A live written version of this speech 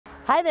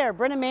Hi there,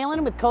 Brenna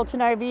Malin with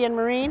Colton RV and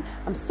Marine.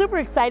 I'm super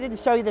excited to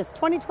show you this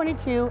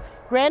 2022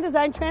 Grand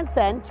Design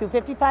Transcend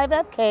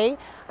 255FK.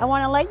 I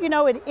want to let you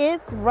know it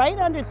is right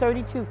under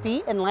 32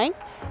 feet in length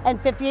and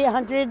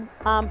 5,800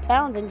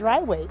 pounds in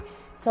dry weight.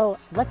 So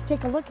let's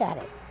take a look at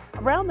it.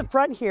 Around the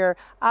front here,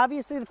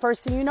 obviously the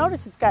first thing you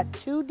notice, it's got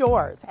two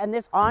doors, and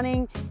this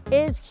awning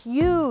is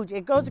huge.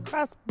 It goes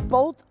across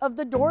both of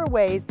the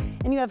doorways,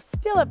 and you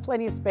still have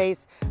plenty of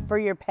space for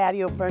your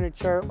patio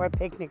furniture or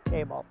picnic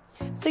table.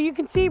 So you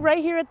can see right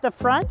here at the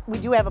front, we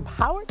do have a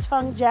power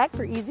tongue jack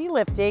for easy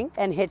lifting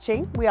and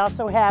hitching. We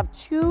also have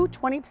two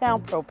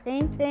 20-pound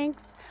propane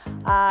tanks.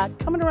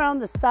 Coming around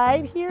the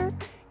side here,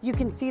 you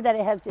can see that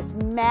it has this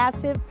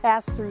massive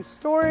pass-through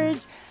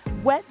storage,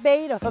 wet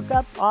bay to hook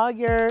up all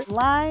your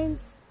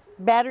lines,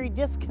 battery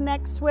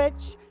disconnect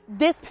switch.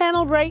 This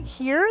panel right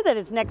here that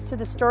is next to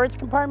the storage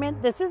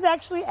compartment, this is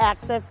actually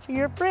access to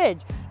your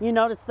fridge. You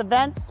notice the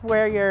vents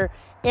where your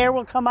air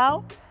will come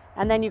out,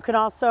 and then you can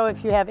also,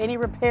 if you have any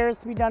repairs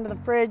to be done to the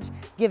fridge,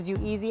 gives you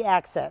easy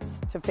access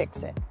to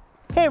fix it.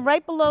 Okay,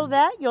 right below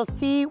that, you'll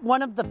see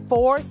one of the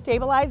 4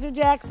 stabilizer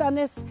jacks on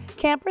this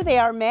camper. They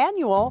are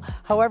manual.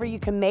 However, you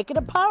can make it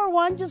a power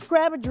one. Just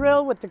grab a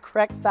drill with the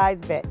correct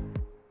size bit.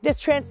 This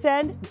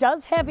Transcend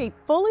does have a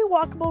fully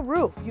walkable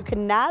roof. You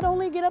can not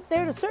only get up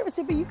there to service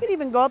it, but you can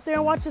even go up there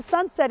and watch the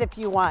sunset if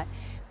you want.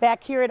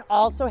 Back here, it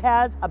also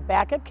has a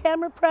backup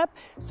camera prep.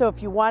 So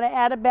if you want to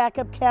add a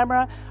backup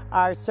camera,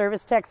 our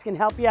service techs can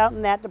help you out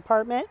in that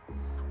department.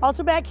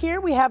 Also back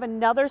here, we have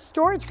another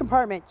storage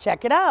compartment.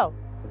 Check it out.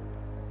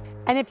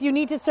 And if you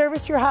need to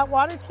service your hot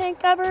water tank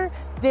ever,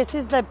 this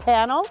is the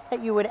panel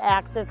that you would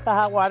access the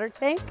hot water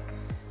tank.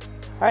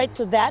 All right,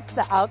 so that's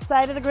the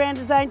outside of the Grand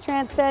Design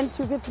Transcend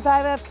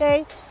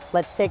 255FK.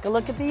 Let's take a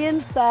look at the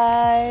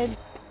inside.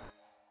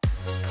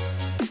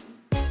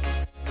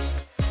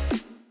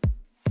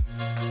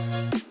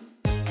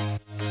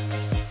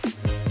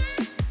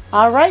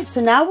 All right,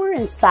 so now we're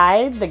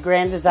inside the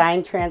Grand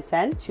Design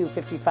Transcend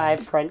 255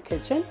 front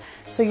kitchen.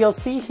 So you'll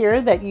see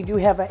here that you do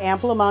have an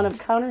ample amount of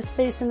counter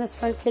space in this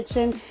front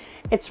kitchen.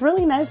 It's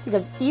really nice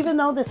because even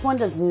though this one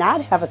does not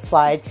have a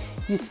slide,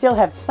 you still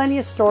have plenty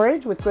of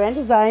storage, with Grand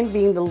Design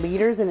being the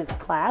leaders in its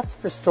class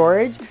for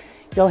storage.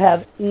 You'll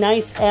have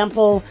nice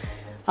ample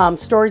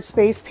storage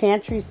space,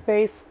 pantry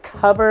space,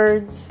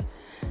 cupboards,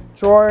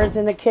 drawers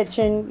in the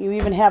kitchen. You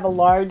even have a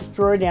large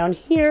drawer down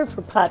here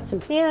for pots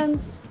and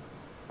pans.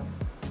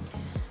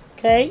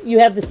 Okay, you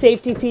have the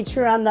safety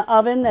feature on the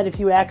oven that if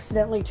you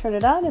accidentally turn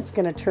it on, it's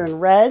going to turn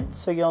red,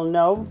 so you'll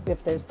know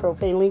if there's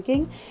propane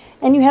leaking.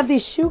 And you have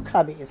these shoe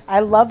cubbies.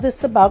 I love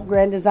this about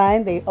Grand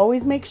Design. They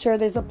always make sure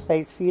there's a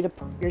place for you to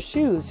put your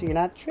shoes so you're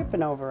not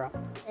tripping over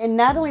them. And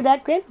not only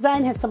that, Grand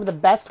Design has some of the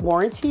best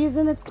warranties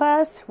in its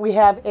class. We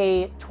have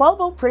a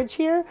 12-volt fridge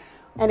here,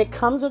 and it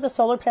comes with a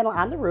solar panel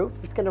on the roof.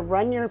 It's going to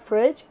run your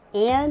fridge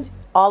and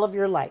all of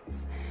your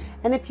lights.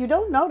 And if you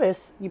don't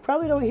notice, you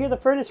probably don't hear the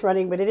furnace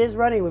running, but it is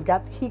running. We've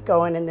got the heat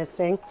going in this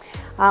thing.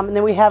 And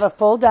then we have a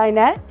full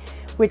dinette,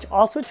 which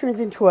also turns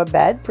into a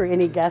bed for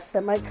any guests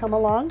that might come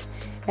along.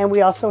 And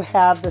we also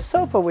have the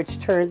sofa, which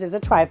turns as a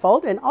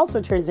trifold and also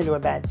turns into a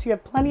bed. So you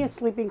have plenty of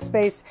sleeping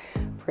space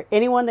for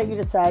anyone that you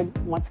decide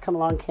wants to come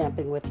along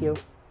camping with you.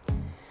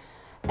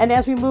 And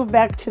as we move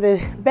back to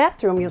the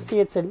bathroom, you'll see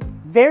it's a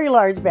very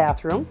large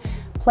bathroom.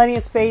 Plenty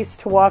of space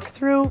to walk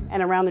through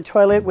and around the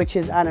toilet, which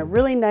is on a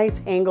really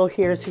nice angle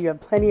here, so you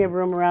have plenty of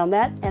room around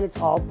that, and it's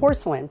all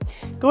porcelain.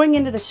 Going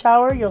into the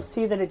shower, you'll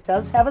see that it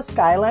does have a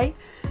skylight,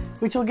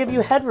 which will give you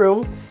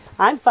headroom.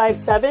 I'm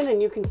 5'7",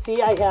 and you can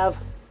see I have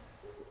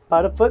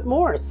about a foot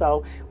more,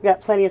 so we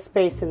got plenty of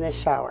space in this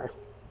shower.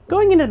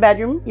 Going into the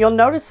bedroom, you'll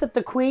notice that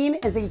the queen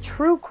is a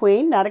true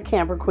queen, not a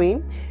camper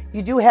queen.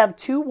 You do have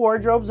 2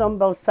 wardrobes on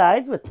both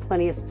sides with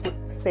plenty of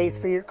space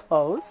for your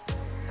clothes.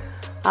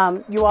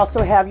 You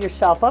also have your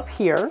shelf up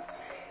here,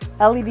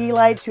 LED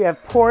lights, you have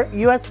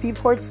USB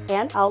ports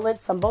and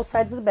outlets on both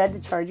sides of the bed to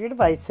charge your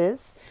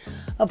devices.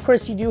 Of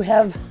course, you do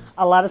have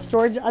a lot of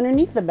storage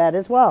underneath the bed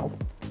as well.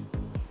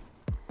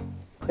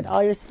 Put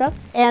all your stuff.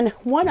 And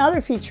one other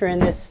feature in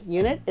this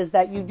unit is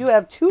that you do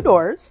have 2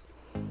 doors.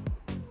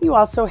 You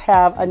also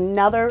have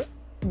another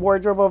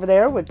wardrobe over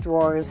there with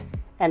drawers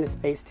and a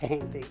space to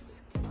hang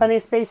things. Plenty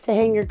of space to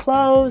hang your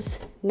clothes,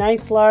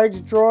 nice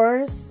large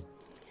drawers.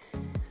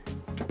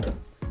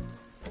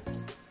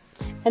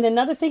 And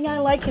another thing I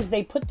like is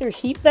they put their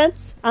heat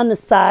vents on the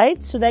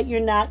side so that you're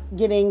not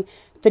getting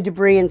the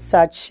debris and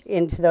such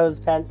into those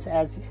vents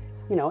as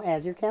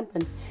you're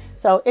camping.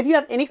 So if you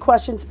have any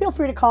questions, feel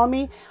free to call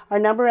me. Our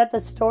number at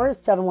the store is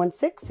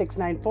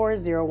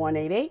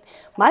 716-694-0188.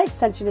 My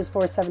extension is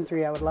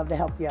 473. I would love to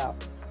help you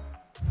out.